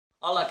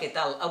Hola, què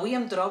tal? Avui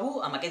em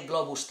trobo amb aquest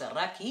globus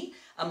terraqui,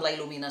 amb la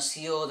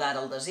il·luminació d'ara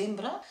al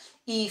desembre,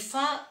 i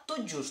fa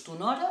tot just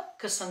una hora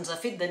que se'ns ha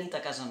fet de nit a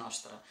casa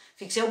nostra.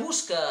 Fixeu-vos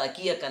que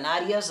aquí a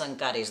Canàries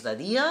encara és de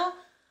dia,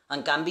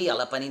 en canvi a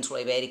la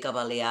península Ibèrica,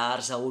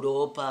 Balears, a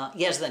Europa,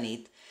 ja és de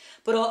nit.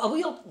 Però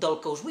avui del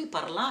que us vull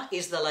parlar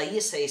és de la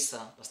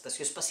ISS,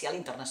 l'Estació Espacial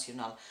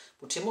Internacional.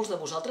 Potser molts de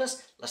vosaltres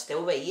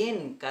l'esteu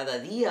veient cada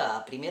dia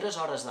a primeres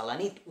hores de la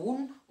nit,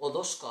 un o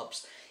dos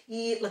cops.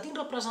 I la tinc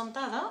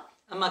representada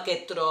amb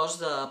aquest tros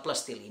de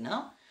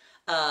plastilina.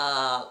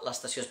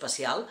 L'estació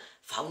espacial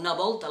fa una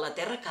volta a la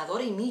Terra cada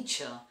hora i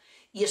mitja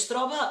i es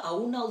troba a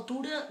una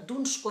altura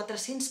d'uns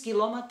 400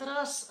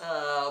 quilòmetres,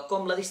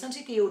 com la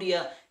distància que hi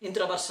hauria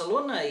entre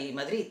Barcelona i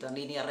Madrid, en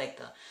línia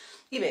recta.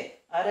 I bé,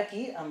 ara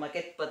aquí, amb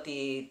aquest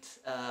petit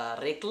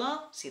regle,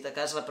 si de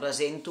cas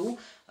represento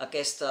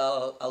aquesta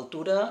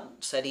altura,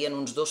 serien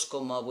uns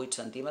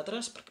 2,8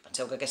 centímetres, perquè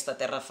penseu que aquesta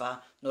Terra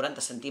fa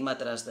 90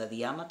 centímetres de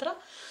diàmetre,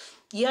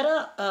 i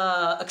ara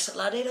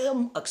accelero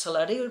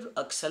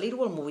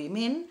el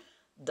moviment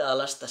de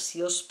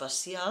l'estació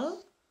espacial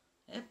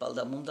pel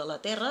damunt de la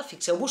Terra.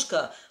 Fixeu-vos que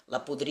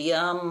la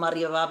podríem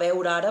arribar a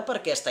veure ara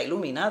perquè està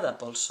il·luminada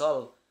pel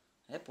Sol.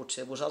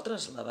 Potser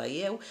vosaltres la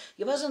veieu.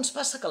 I a vegades ens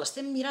passa que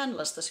l'estem mirant,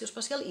 l'estació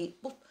espacial, i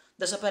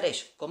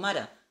desapareix, com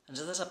ara.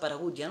 Ens ha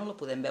desaparegut, ja no la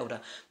podem veure.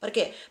 Per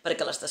què?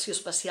 Perquè l'estació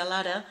espacial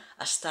ara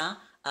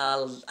està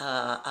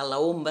a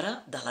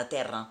l'ombra de la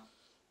Terra.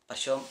 Per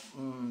això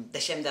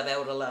deixem de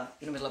veure-la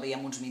i només la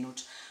veiem uns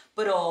minuts.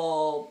 Però,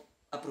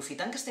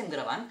 aprofitant que estem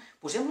gravant,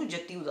 posem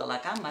l'objectiu de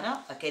la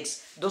càmera,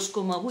 aquests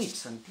 2,8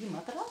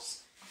 centímetres,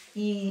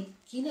 i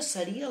quina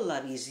seria la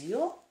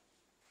visió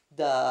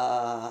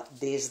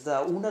des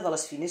d'una de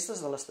les finestres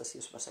de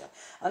l'estació espacial.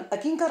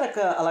 Aquí, encara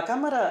que a la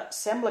càmera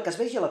sembla que es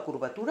vegi la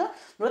curvatura,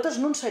 nosaltres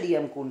no en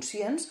seríem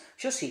conscients.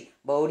 Això sí,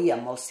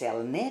 veuríem el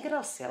cel negre,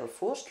 el cel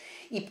fosc,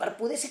 i per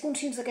poder ser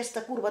conscients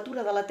d'aquesta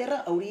curvatura de la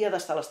Terra hauria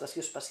d'estar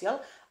l'estació espacial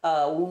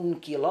a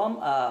uns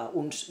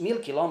 1.000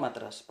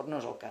 quilòmetres, però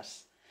no és el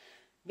cas.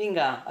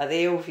 Vinga,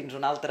 adeu, fins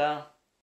una altra.